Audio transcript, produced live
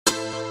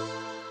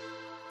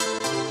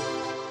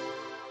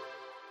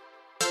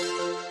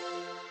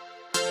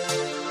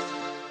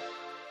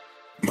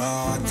My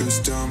heart goes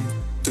dum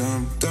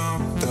dum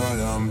dum da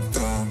dum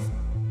dum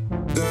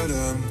da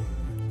dum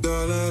da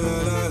da da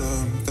da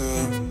dum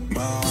dum.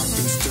 My heart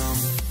goes dum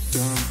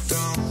dum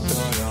dum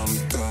da dum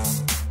dum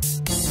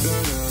da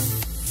dum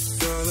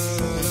da da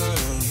da da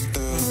dum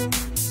dum.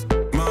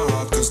 My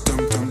heart goes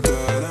dum dum da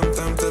dum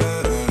dum da da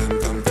dum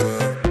dum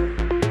dum.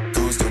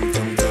 Goes dum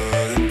dum da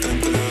dum dum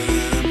da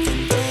da dum dum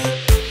dum.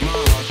 My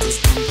heart goes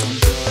dum dum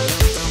da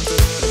dum dum da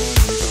da dum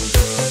dum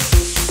dum.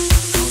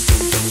 Goes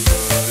dum dum da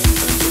dum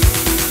dum da da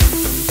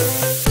dum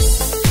dum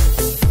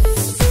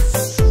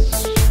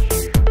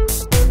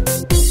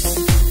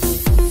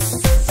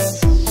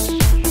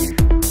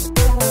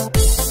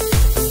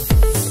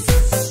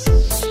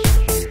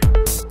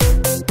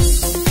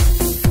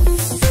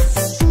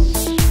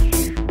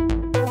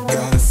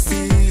Got a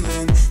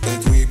feeling that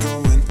we're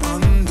going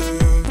under.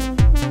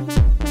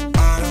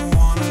 I don't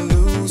wanna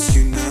lose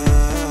you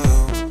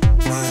now.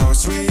 My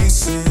heart's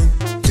racing,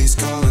 please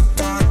call a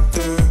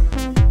doctor.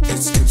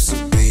 It skips a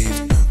beat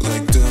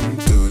like dum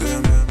doo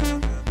dum.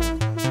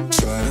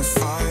 Try to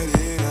fight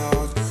it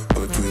out,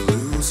 but we're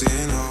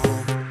losing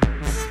hope.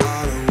 I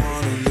don't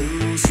wanna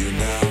lose you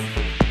now.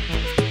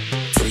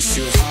 First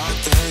you're hot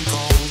then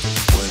cold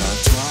when I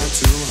try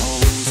to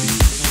hold you.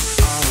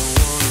 I don't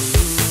wanna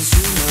lose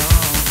you now.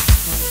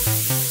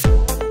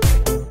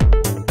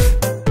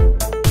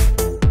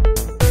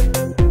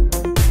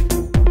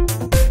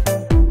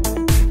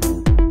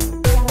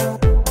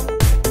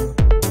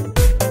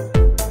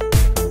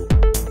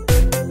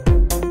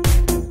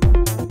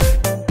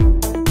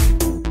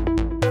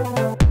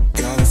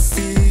 Got a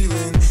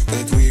feeling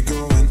that we're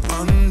going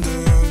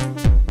under.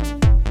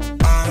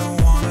 I don't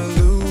wanna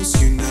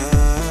lose you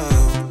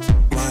now.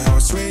 My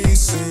heart's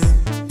racing,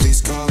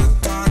 please call a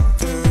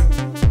doctor.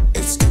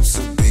 It skips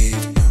a beat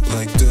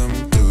like dum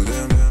doo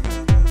dum.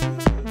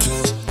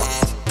 'Cause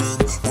I've been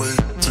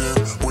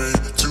waiting way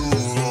too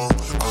long.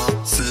 I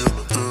feel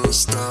the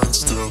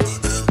standstill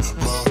in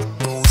my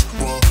bones.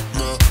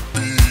 Wanna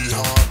be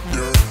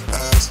higher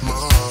as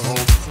my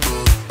hope,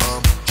 but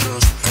I'm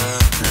just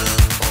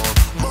hanging on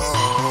my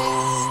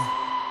own.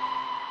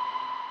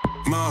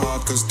 My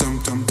heart goes dum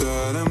dum da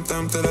dum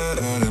dum da da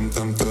da dum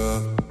dum.